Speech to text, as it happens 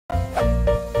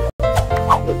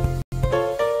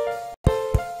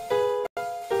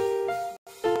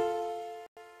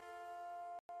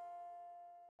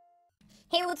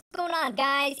on,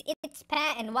 guys? It's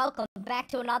Pat, and welcome back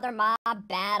to another mob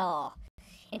battle.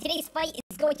 And today's fight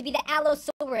is going to be the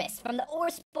ALOSAURUS from the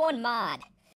OreSpawn mod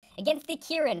against the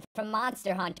KIRIN from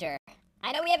Monster Hunter.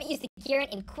 I know we haven't used the KIRIN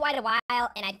in quite a while,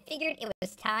 and I figured it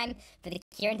was time for the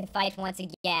KIRIN to fight once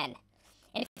again.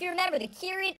 And if you remember, the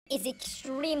KIRIN is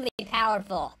extremely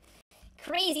powerful.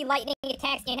 Crazy lightning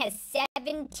attacks and has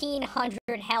 1,700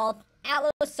 health.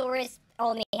 ALOSAURUS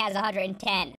only has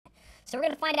 110. So we're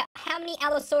going to find out how many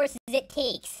ALOSAURUSes it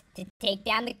takes to take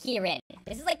down the KIRIN.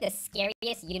 This is like the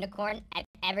scariest unicorn I've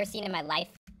ever seen in my life.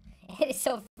 It is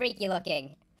so freaky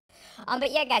looking.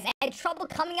 But yeah, guys, I had trouble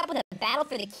coming up with a battle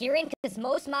for the KIRIN because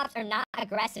most mobs are not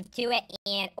aggressive to it,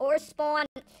 and OreSpawn,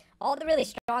 all the really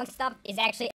strong stuff, is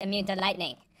actually immune to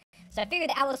lightning. So I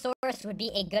figured the ALOSAURUS would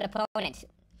be a good opponent.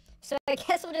 So I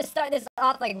guess we'll just start this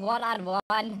off like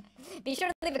one-on-one. Be sure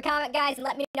to leave a comment, guys, and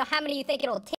let me know how many you think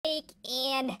it'll take,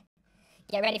 and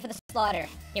get ready for the slaughter.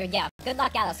 Here we go. Good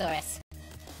luck, ALOSAURUS.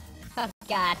 Oh,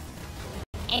 God.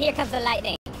 And here comes the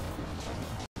lightning.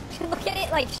 Look at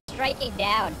it, like, striking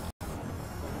down.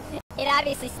 It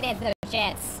obviously stands no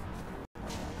chance.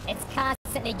 It's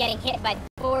constantly getting hit by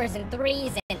 4s and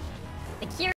 3s, and the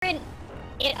KIRIN,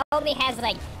 it only has,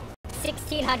 like,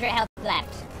 1,600 health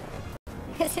left.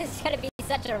 This is gonna be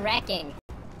such a wrecking.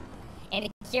 And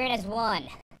the KIRIN has won.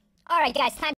 Alright,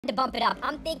 guys, time to bump it up.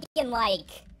 I'm thinking,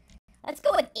 like, let's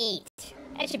go with 8.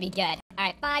 That should be good.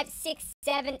 Alright, 5, 6,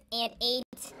 7, and 8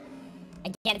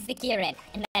 against the KIRIN.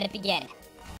 And let it begin.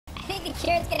 I think the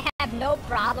KIRIN's gonna have no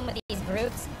problem with these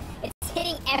groups. It's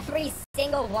hitting every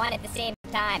single one at the same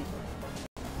time.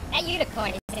 That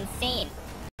unicorn is insane.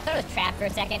 I thought it was trapped for a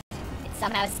second. It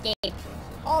somehow escaped.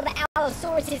 All the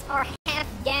ALOSAURUSes are half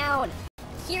down.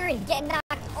 KIRIN getting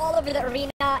knocked all over the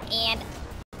arena and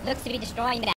looks to be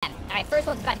destroying them. Alright, first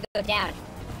one's about to go down.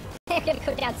 They're gonna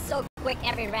go down so quick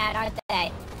every round, aren't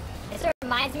they? This sort of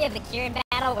reminds me of the KIRIN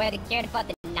battle where the KIRIN fought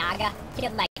the Naga,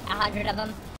 killed like 100 of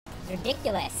them. It's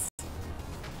ridiculous.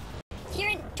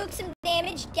 KIRIN took some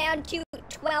damage down to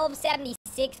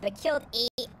 1276, but killed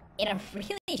 8 in a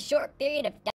really short period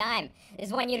of time. This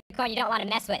is one unicorn you don't want to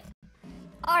mess with.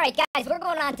 Alright, guys, we're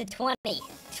going on to 20.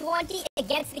 20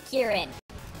 against the KIRIN.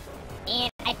 And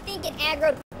I think it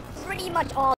aggroed pretty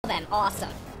much all of them. Awesome.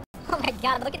 Oh my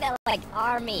god, look at that, like,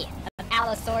 army of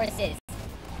ALOSAURUSes.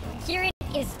 KIRIN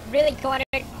is really cornered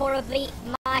horribly.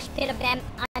 Mosh pit of them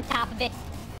on top of it.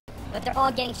 But they're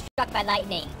all getting struck by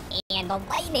lightning. And the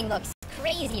lightning looks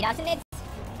crazy, doesn't it?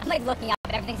 I'm, like, looking up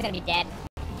and everything's gonna be dead.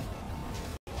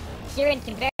 KIRIN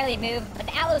can barely move, but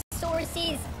the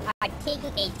ALOSAURUSes are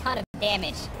taking a ton of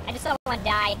damage. I just saw one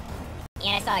die,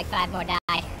 and I saw like 5 more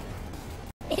die.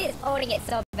 It is owning it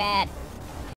so bad.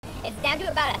 It's down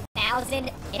to about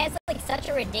 1,000. It has like such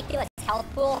a ridiculous health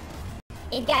pool.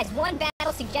 And guys, one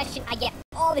battle suggestion I get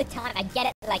all the time, I get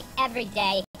it like every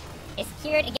day, is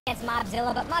KIRIN against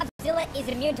Mobzilla, but Mobzilla is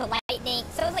immune to lightning,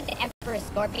 so is like the Emperor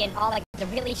Scorpion, all like the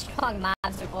really strong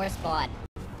mobs from OreSpawn.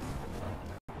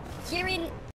 KIRIN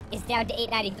is down to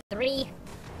 893.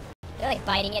 They're like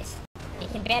fighting it. You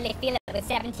can barely feel it with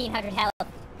 1,700 health.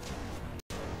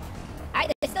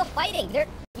 Alright, they're still fighting. They're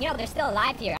still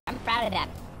alive here. I'm proud of them.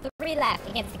 3 left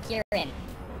against the KIRIN.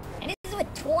 And this is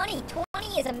with 20.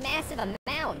 20 is a massive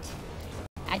amount.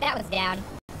 Alright, that one's down.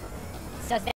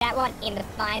 So it's that one in the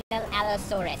final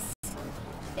ALOSAURUS.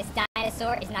 This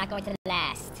dinosaur is not going to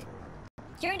last.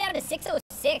 KIRIN down to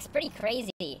 606. Pretty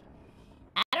crazy.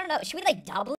 I don't know. Should we like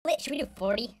double it? Should we do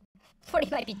 40? 40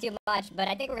 might be too much, but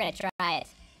I think we're gonna try it.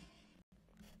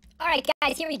 Alright,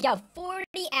 guys, here we go. 40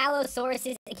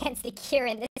 ALOSAURUSes against the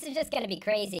KIRIN. This is just gonna be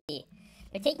crazy.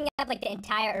 They're taking up like the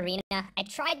entire arena. I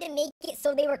tried to make it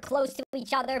so they were close to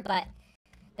each other, but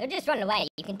they're just running away.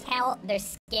 You can tell they're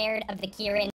scared of the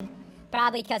KIRIN.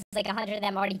 Probably because like 100 of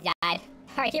them already died.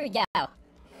 Alright, here we go.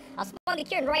 I'll spawn the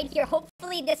KIRIN right here.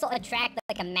 Hopefully this will attract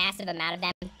like a massive amount of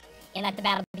them and let the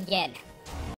battle begin.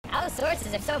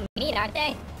 ALOSAURUSes are so mean, aren't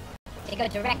they? They go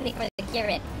directly for the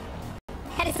KIRIN.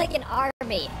 That is like an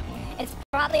army. It's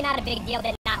probably not a big deal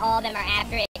that not all of them are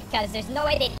after it, because there's no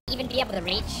way they'd even be able to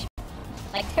reach.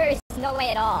 Like, there is no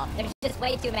way at all. There's just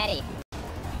way too many.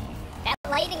 That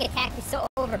lightning attack is so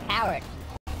overpowered.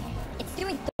 It's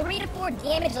doing 3 to 4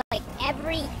 damage like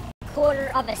every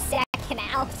quarter of a second.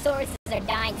 ALOSAURUSes are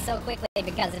dying so quickly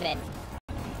because of it.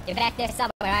 You're back there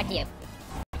somewhere, aren't you?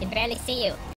 I can barely see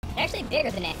you. They're actually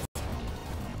bigger than it.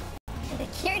 The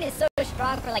KIRIN is so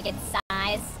strong for like its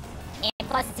size, and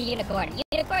plus it's a unicorn.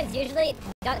 Unicorns usually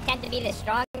don't tend to be this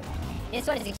strong. This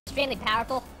one is extremely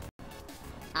powerful.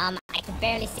 I can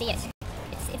barely see it.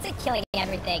 It's like killing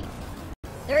everything.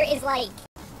 There is like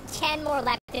 10 more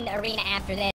left in the arena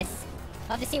after this.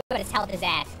 I'll have to see what his health is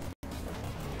at.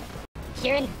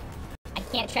 KIRIN, I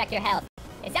can't track your health.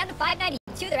 It's down to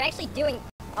 592. They're actually doing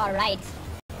alright.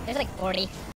 There's like 40.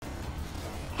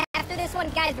 After this one,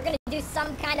 guys, we're gonna do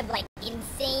some kind of like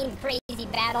insane, crazy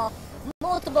battle.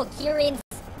 Multiple KIRINs,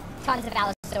 tons of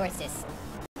ALOSAURUSes.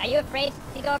 Are you afraid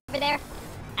to go over there?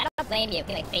 I don't blame you.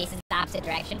 He like faces the opposite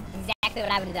direction. Exactly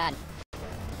what I would have done.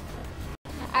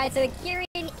 Alright, so the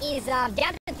KIRIN is down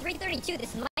to 332.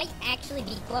 This might actually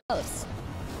be close.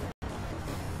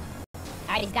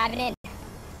 Alright, he's diving in.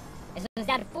 This one's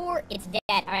down to 4. It's dead.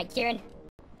 Alright, KIRIN,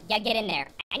 you gotta get in there.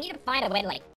 I need to find a way to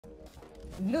like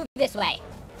move this way.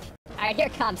 Alright, here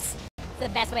it comes. It's the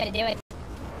best way to do it.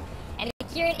 And the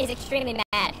KIRIN is extremely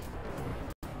mad.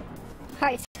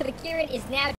 Alright, so the KIRIN is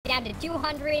now down to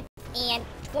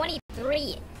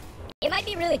 223. It might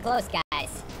be really close,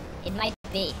 guys. It might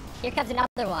be. Here comes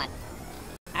another one.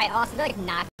 Alright, awesome. They're like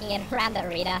knocking it around the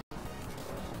arena.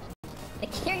 The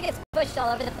KIRIN gets pushed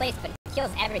all over the place, but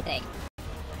kills everything.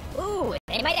 Ooh,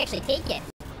 they might actually take it.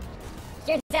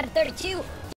 KIRIN's down to 32. A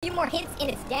few more hits and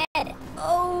it's dead.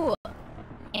 Oh!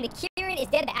 And the KIRIN is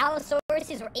dead. The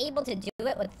ALOSAURUSes were able to do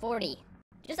it with 40.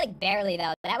 Just like barely,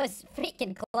 though. That was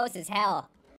freaking close as hell.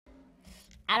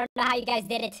 I don't know how you guys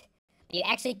did it, but you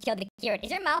actually killed the KIRIN.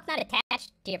 Is your mouth not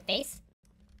attached to your face?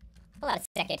 Hold on a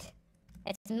second.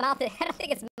 Its mouth, I don't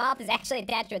think its mouth is actually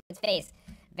attached to its face.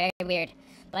 Very weird.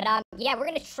 But, yeah, we're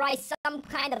gonna try some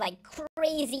kind of, like,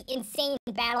 crazy, insane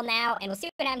battle now, and we'll see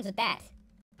what happens with that.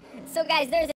 So, guys,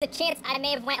 there's a chance I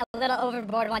may have went a little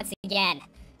overboard once again.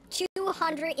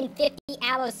 250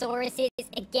 ALOSAURUSes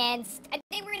against, I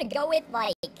think we're gonna go with,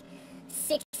 like,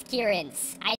 6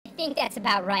 KIRINs. I think that's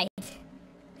about right.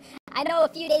 I know a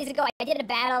few days ago I did a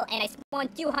battle, and I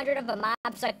spawned 200 of a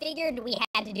mob, so I figured we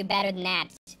had to do better than that.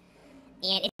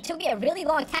 And it took me a really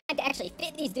long time to actually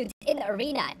fit these dudes in the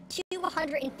arena.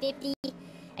 250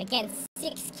 against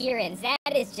 6 KIRINs.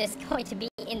 That is just going to be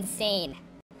insane.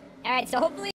 Alright, so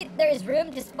hopefully there is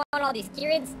room to spawn all these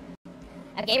KIRINs.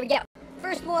 Okay, here we go.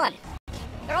 First one.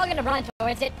 They're all gonna run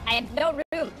towards it. I have no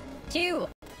room. 2.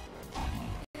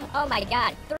 Oh my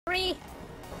god. 3,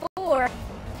 4,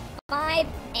 5,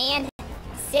 and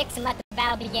 6, and let the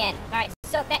battle begin. Alright,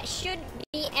 so that should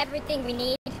be everything we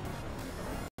need.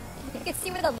 You can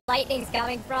see where the lightning's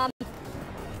coming from.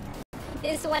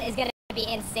 This one is gonna be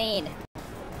insane.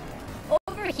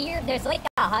 Over here, there's like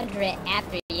 100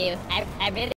 after you. I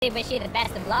really wish you the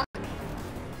best of luck.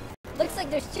 Looks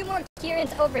like there's 2 more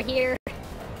KIRINs over here.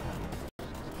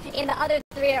 And the other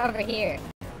 3 are over here.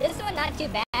 This one not too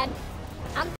bad.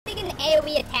 I'm thinking the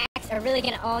AoE attacks are really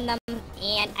gonna own them.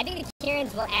 And I think the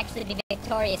KIRINs will actually be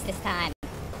victorious this time.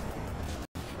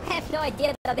 I have no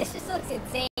idea though, this just looks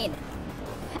insane.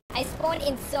 I spawned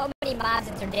in so many mobs,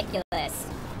 it's ridiculous.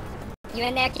 You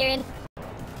in there, KIRIN?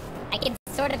 I can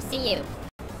sort of see you.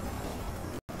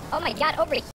 Oh my god,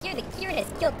 over here, the KIRIN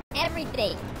has killed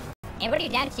everything. And what are you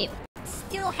down to?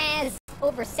 Still has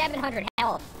over 700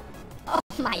 health. Oh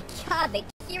my god, the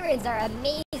KIRINs are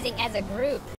amazing as a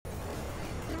group.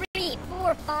 3,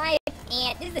 4, 5,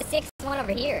 and this is the 6th one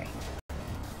over here.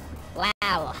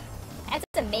 Wow. That's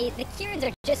amazing. The KIRINs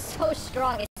are just so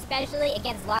strong, especially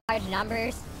against large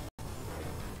numbers.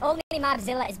 Only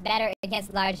Mobzilla is better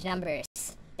against large numbers.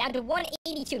 Down to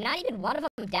 182. Not even one of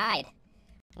them died.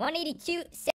 182,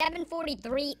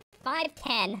 743,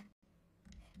 510,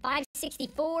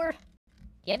 564. Do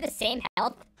you have the same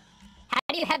health? How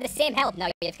do you have the same health?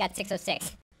 No, you've got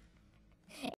 606.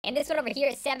 And this one over here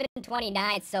is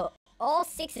 729, so all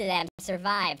 6 of them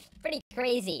survived. Pretty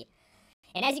crazy.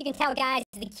 And as you can tell, guys,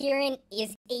 the KIRIN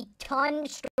is a ton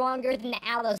stronger than the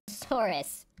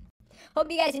ALOSAURUS.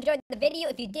 Hope you guys enjoyed the video.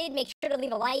 If you did, make sure to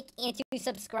leave a like and to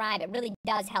subscribe. It really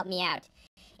does help me out.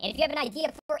 And if you have an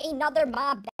idea for another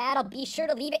mob battle, be sure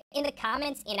to leave it in the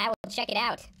comments and I will check it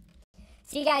out.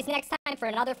 See you guys next time for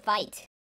another fight.